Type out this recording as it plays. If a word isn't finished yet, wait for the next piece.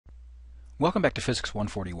Welcome back to Physics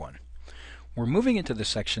 141. We're moving into the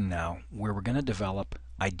section now where we're going to develop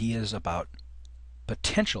ideas about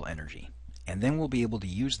potential energy, and then we'll be able to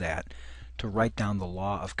use that to write down the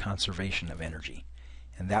law of conservation of energy.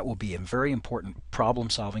 And that will be a very important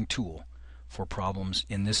problem-solving tool for problems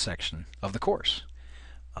in this section of the course.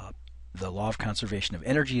 The law of conservation of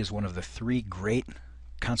energy is one of the three great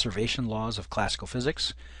conservation laws of classical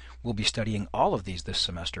physics. We'll be studying all of these this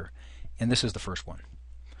semester, and this is the first one.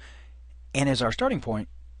 And as our starting point,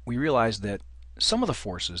 we realize that some of the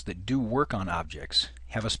forces that do work on objects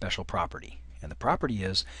have a special property. And the property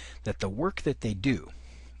is that the work that they do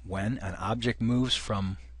when an object moves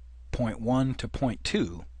from point 1 to point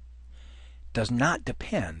 2 does not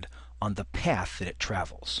depend on the path that it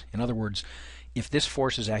travels. In other words, if this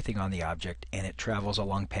force is acting on the object and it travels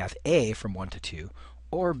along path A from 1 to 2,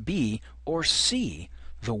 or B or C,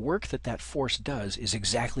 the work that that force does is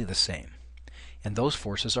exactly the same. And those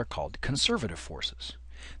forces are called conservative forces.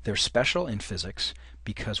 They're special in physics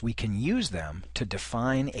because we can use them to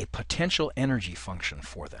define a potential energy function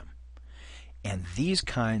for them. And these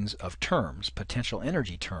kinds of terms, potential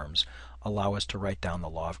energy terms, allow us to write down the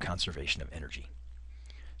law of conservation of energy.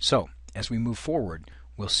 So, as we move forward,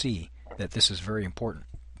 we'll see that this is very important.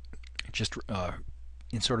 Just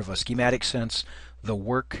in sort of a schematic sense, the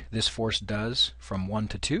work this force does from 1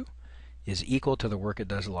 to 2 is equal to the work it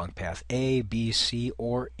does along path A, B, C,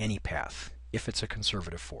 or any path, if it's a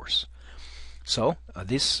conservative force. So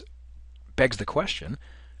this begs the question,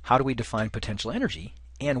 how do we define potential energy,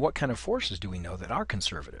 and what kind of forces do we know that are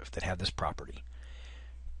conservative, that have this property?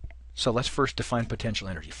 So let's first define potential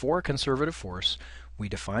energy. For a conservative force, we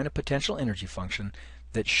define a potential energy function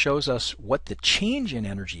that shows us what the change in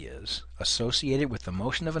energy is associated with the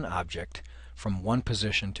motion of an object from one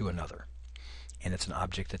position to another. And it's an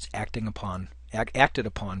object that's acted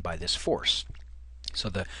upon by this force. So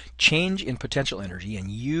the change in potential energy, and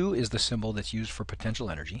U is the symbol that's used for potential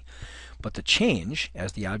energy, but the change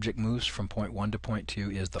as the object moves from point 1 to point 2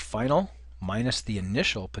 is the final minus the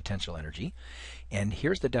initial potential energy. And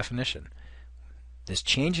here's the definition. This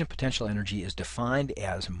change in potential energy is defined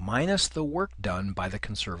as minus the work done by the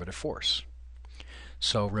conservative force.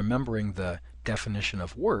 So remembering the definition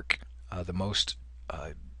of work, the most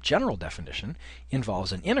general definition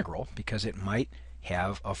involves an integral because it might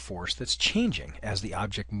have a force that's changing as the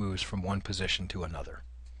object moves from one position to another.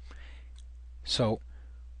 So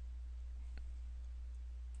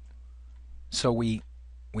we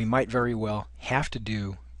might very well have to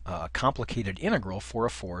do a complicated integral for a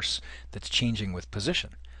force that's changing with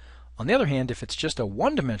position. On the other hand, if it's just a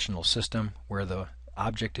one-dimensional system where the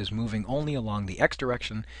object is moving only along the x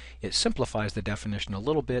direction, it simplifies the definition a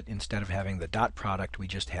little bit. Instead of having the dot product, we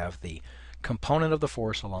just have the component of the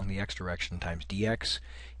force along the x direction times dx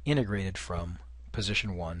integrated from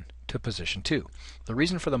position 1 to position 2. The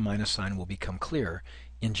reason for the minus sign will become clear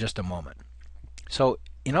in just a moment. So,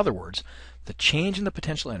 in other words, the change in the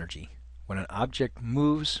potential energy when an object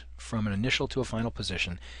moves from an initial to a final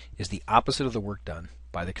position is the opposite of the work done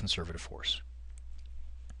by the conservative force.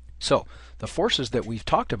 So, the forces that we've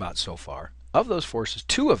talked about so far, of those forces,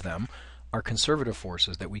 two of them are conservative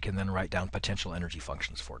forces that we can then write down potential energy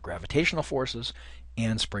functions for, gravitational forces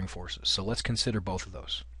and spring forces. So let's consider both of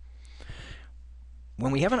those.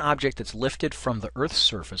 When we have an object that's lifted from the Earth's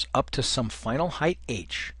surface up to some final height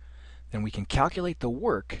h, then we can calculate the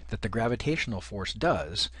work that the gravitational force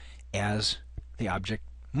does as the object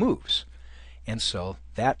moves. And so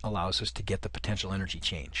that allows us to get the potential energy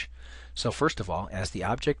change. So first of all, as the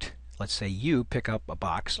object, let's say you pick up a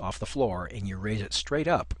box off the floor and you raise it straight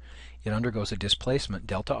up, it undergoes a displacement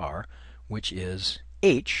delta r, which is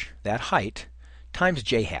h, that height, times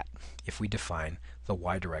j hat, if we define the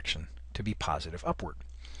y direction to be positive upward.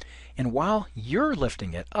 And while you're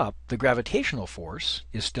lifting it up, the gravitational force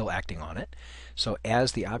is still acting on it. So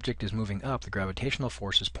as the object is moving up, the gravitational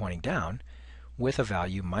force is pointing down with a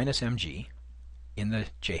value minus mg in the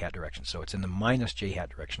j hat direction. So it's in the minus j hat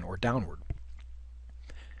direction, or downward.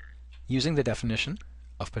 Using the definition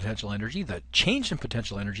of potential energy, the change in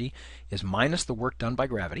potential energy is minus the work done by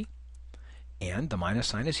gravity, and the minus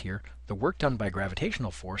sign is here. The work done by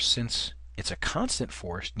gravitational force, since it's a constant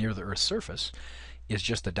force near the Earth's surface, is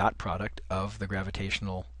just the dot product of the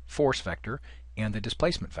gravitational force vector and the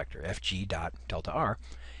displacement vector, Fg dot delta r,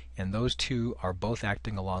 and those two are both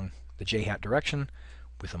acting along the j hat direction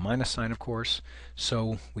with a minus sign, of course.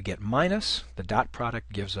 So we get minus, the dot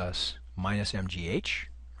product gives us minus mgh,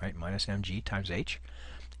 right, minus mg times h,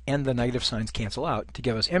 and the negative signs cancel out to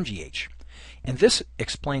give us mgh. And this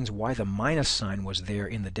explains why the minus sign was there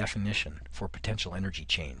in the definition for potential energy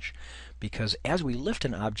change, because as we lift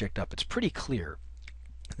an object up, it's pretty clear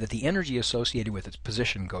that the energy associated with its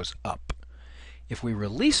position goes up. If we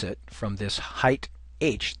release it from this height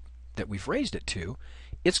h that we've raised it to,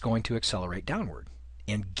 it's going to accelerate downward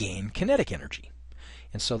and gain kinetic energy.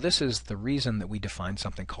 And so this is the reason that we define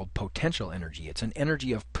something called potential energy. It's an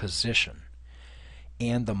energy of position.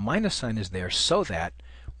 And the minus sign is there so that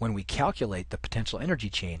when we calculate the potential energy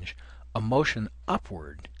change, a motion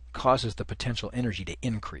upward causes the potential energy to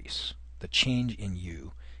increase. The change in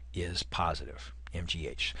U is positive,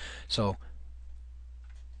 mgh. So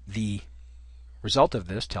the result of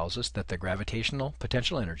this tells us that the gravitational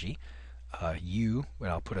potential energy, U,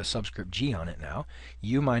 well, I'll put a subscript G on it now,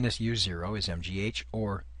 U minus U0 is mgh,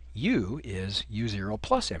 or U is U0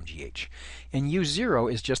 plus mgh. And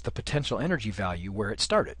U0 is just the potential energy value where it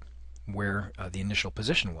started, where the initial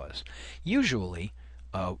position was. Usually,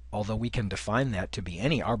 although we can define that to be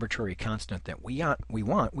any arbitrary constant that we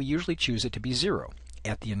want, we usually choose it to be 0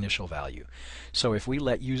 at the initial value. So if we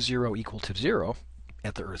let U0 equal to 0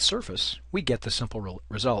 at the Earth's surface, we get the simple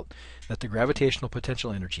result that the gravitational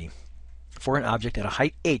potential energy for an object at a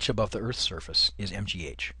height h above the Earth's surface is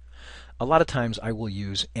mgh. A lot of times I will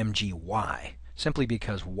use mgy, simply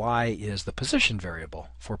because y is the position variable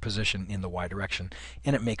for position in the y direction,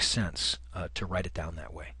 and it makes sense to write it down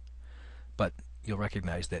that way. But you'll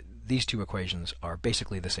recognize that these two equations are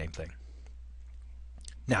basically the same thing.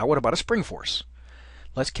 Now, what about a spring force?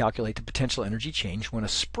 Let's calculate the potential energy change when a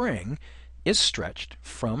spring is stretched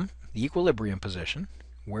from the equilibrium position,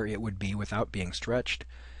 where it would be without being stretched,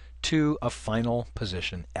 to a final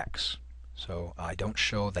position x. So I don't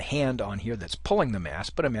show the hand on here that's pulling the mass,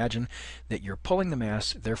 but imagine that you're pulling the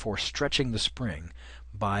mass, therefore stretching the spring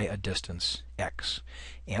by a distance x.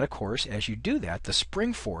 And of course, as you do that, the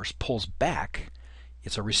spring force pulls back.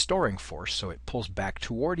 It's a restoring force, so it pulls back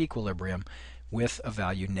toward equilibrium with a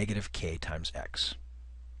value negative k times x.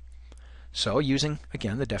 So using,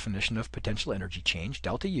 again, the definition of potential energy change,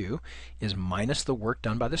 delta U is minus the work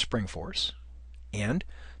done by the spring force, and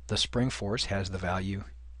the spring force has the value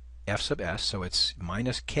F sub s, so it's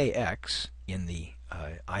minus kx in the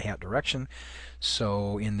I hat direction.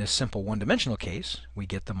 So in this simple one-dimensional case, we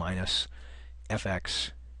get the minus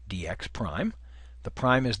fx dx prime. The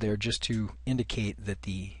prime is there just to indicate that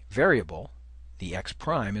the variable, the x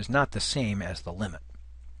prime, is not the same as the limit.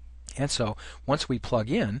 And so once we plug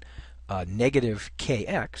in negative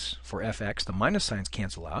kx for fx, the minus signs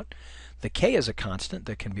cancel out. The k is a constant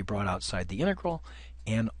that can be brought outside the integral,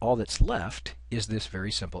 and all that's left is this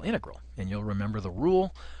very simple integral. And you'll remember the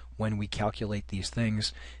rule when we calculate these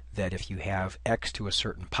things, that if you have x to a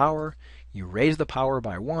certain power, you raise the power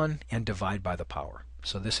by 1 and divide by the power.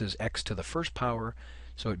 So this is x to the first power,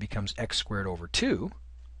 so it becomes x squared over 2.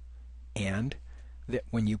 And that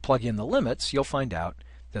when you plug in the limits, you'll find out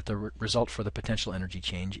that the result for the potential energy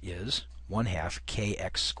change is 1/2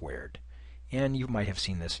 kx squared. And you might have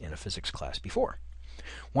seen this in a physics class before.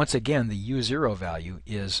 Once again, the U0 value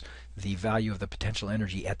is the value of the potential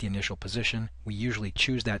energy at the initial position. We usually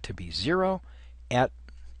choose that to be 0 at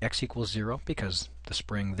x equals 0 because the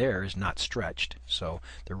spring there is not stretched, so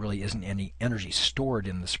there really isn't any energy stored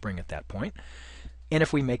in the spring at that point. And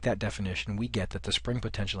if we make that definition, we get that the spring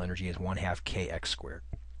potential energy is 1/2 kx squared.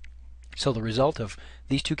 So the result of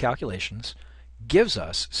these two calculations gives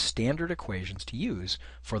us standard equations to use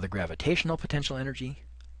for the gravitational potential energy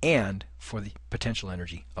and for the potential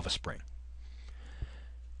energy of a spring.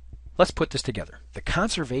 Let's put this together. The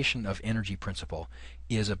conservation of energy principle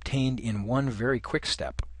is obtained in one very quick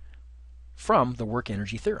step from the work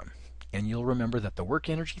energy theorem. And you'll remember that the work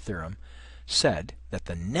energy theorem said that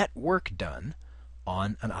the net work done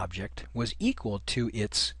on an object was equal to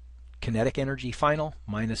its kinetic energy final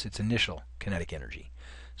minus its initial kinetic energy.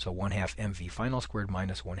 So 1/2 mv final squared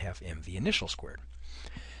minus 1/2 mv initial squared.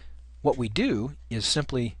 What we do is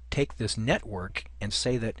simply take this net work and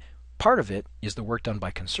say that part of it is the work done by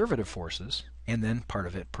conservative forces, and then part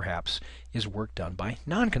of it perhaps is work done by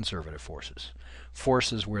non-conservative forces.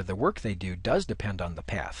 Forces where the work they do does depend on the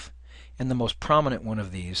path. And the most prominent one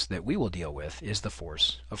of these that we will deal with is the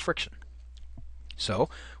force of friction. So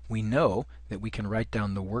we know that we can write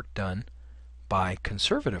down the work done by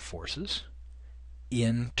conservative forces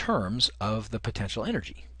in terms of the potential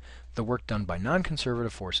energy. The work done by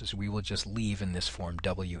non-conservative forces we will just leave in this form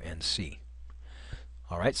WNC.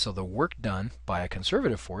 Alright, so the work done by a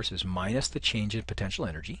conservative force is minus the change in potential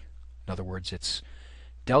energy. In other words, it's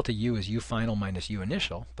delta U is U final minus U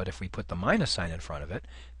initial, but if we put the minus sign in front of it,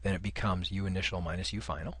 then it becomes U initial minus U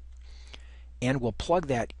final. And we'll plug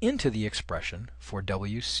that into the expression for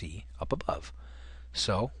WC up above.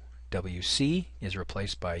 So WC is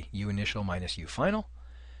replaced by U initial minus U final,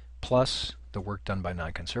 plus the work done by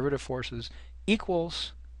non-conservative forces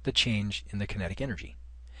equals the change in the kinetic energy.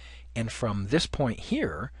 And from this point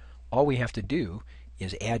here, all we have to do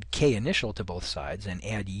is add K initial to both sides and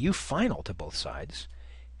add U final to both sides,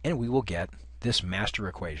 and we will get this master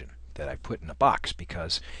equation that I put in a box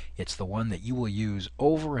because it's the one that you will use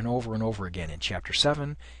over and over and over again in Chapter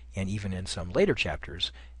 7 and even in some later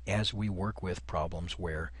chapters as we work with problems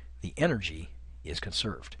where the energy is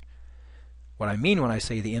conserved. What I mean when I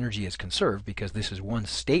say the energy is conserved, because this is one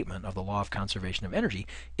statement of the law of conservation of energy,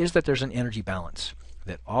 is that there's an energy balance,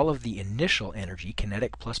 that all of the initial energy,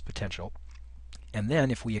 kinetic plus potential, and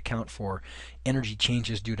then if we account for energy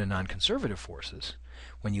changes due to non-conservative forces,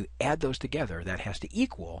 when you add those together, that has to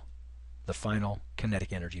equal the final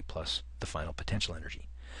kinetic energy plus the final potential energy.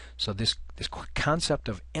 So this concept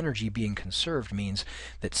of energy being conserved means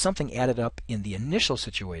that something added up in the initial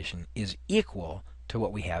situation is equal to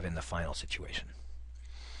what we have in the final situation.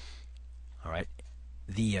 All right.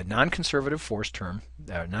 The non-conservative force term,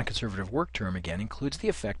 non-conservative work term, again, includes the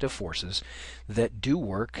effect of forces that do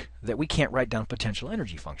work that we can't write down potential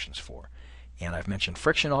energy functions for. And I've mentioned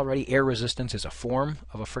friction already. Air resistance is a form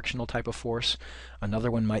of a frictional type of force.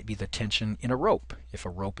 Another one might be the tension in a rope. If a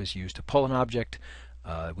rope is used to pull an object,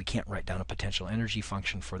 we can't write down a potential energy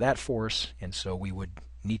function for that force, and so we would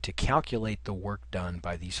need to calculate the work done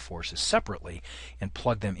by these forces separately and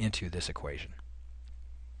plug them into this equation.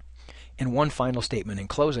 And one final statement in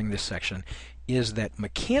closing this section is that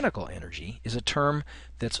mechanical energy is a term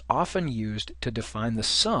that's often used to define the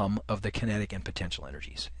sum of the kinetic and potential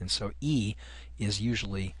energies. And so E is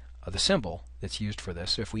usually the symbol that's used for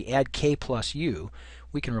this. So if we add K plus U,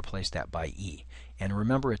 we can replace that by E. And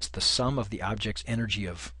remember, it's the sum of the object's energy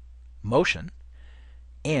of motion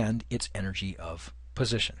and its energy of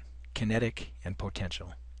position, kinetic and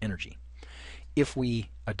potential energy. If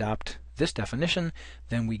we adopt this definition,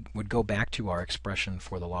 then we would go back to our expression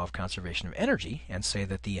for the law of conservation of energy and say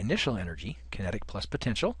that the initial energy, kinetic plus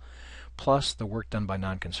potential, plus the work done by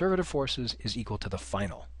non-conservative forces is equal to the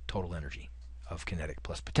final total energy of kinetic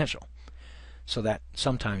plus potential. So that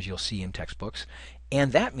sometimes you'll see in textbooks.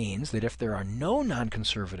 And that means that if there are no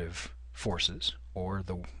non-conservative forces, or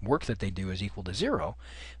the work that they do is equal to 0,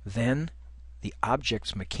 then the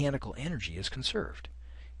object's mechanical energy is conserved.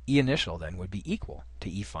 E initial then would be equal to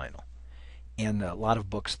E final. And a lot of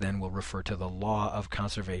books then will refer to the law of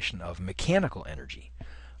conservation of mechanical energy.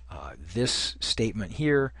 This statement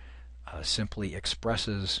here simply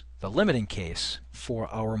expresses the limiting case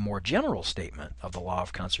for our more general statement of the law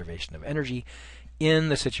of conservation of energy in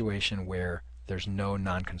the situation where there's no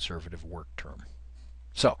non-conservative work term.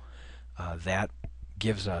 So that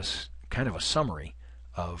gives us kind of a summary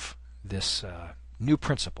of this new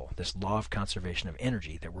principle, this law of conservation of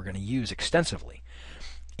energy that we're going to use extensively.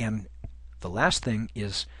 And the last thing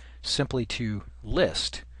is simply to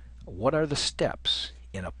list what are the steps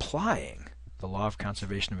in applying the law of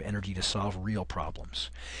conservation of energy to solve real problems.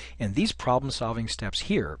 And these problem-solving steps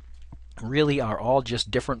here really are all just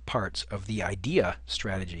different parts of the idea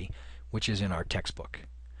strategy which is in our textbook.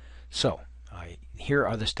 So here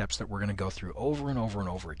are the steps that we're going to go through over and over and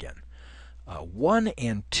over again. 1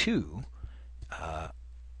 and 2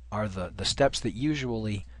 are the steps that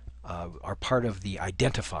usually are part of the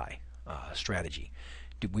identify strategy.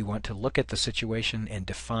 We want to look at the situation and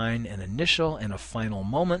define an initial and a final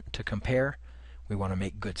moment to compare. We want to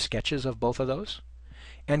make good sketches of both of those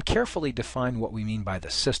and carefully define what we mean by the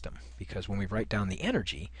system, because when we write down the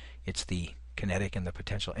energy, it's the kinetic and the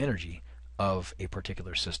potential energy of a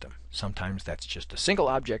particular system. Sometimes that's just a single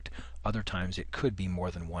object, other times it could be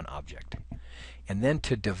more than one object. And then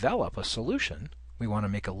to develop a solution, we want to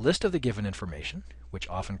make a list of the given information, which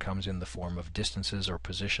often comes in the form of distances or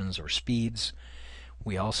positions or speeds.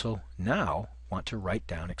 We also now want to write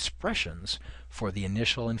down expressions for the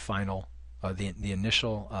initial and final, the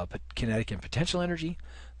initial kinetic and potential energy,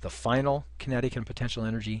 the final kinetic and potential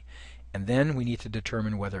energy, and then we need to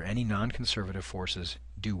determine whether any non-conservative forces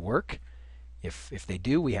do work. If they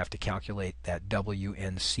do, we have to calculate that W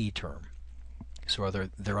and C term. So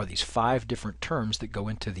there are these 5 different terms that go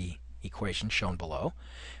into the equation shown below.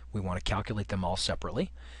 We want to calculate them all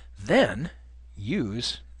separately. Then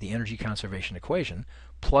use the energy conservation equation,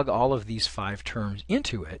 plug all of these 5 terms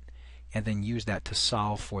into it, and then use that to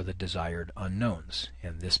solve for the desired unknowns.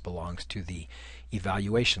 And this belongs to the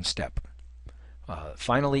evaluation step.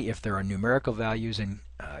 Finally, if there are numerical values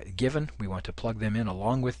given, we want to plug them in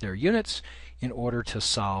along with their units in order to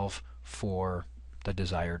solve for the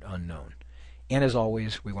desired unknown. And as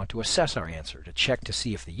always, we want to assess our answer, to check to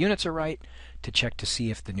see if the units are right, to check to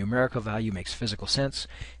see if the numerical value makes physical sense,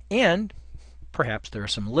 and perhaps there are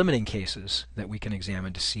some limiting cases that we can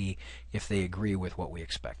examine to see if they agree with what we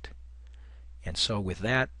expect. And so with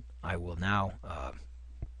that, I will now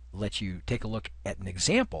let you take a look at an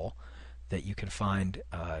example that you can find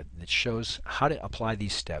that shows how to apply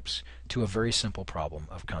these steps to a very simple problem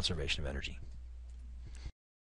of conservation of energy.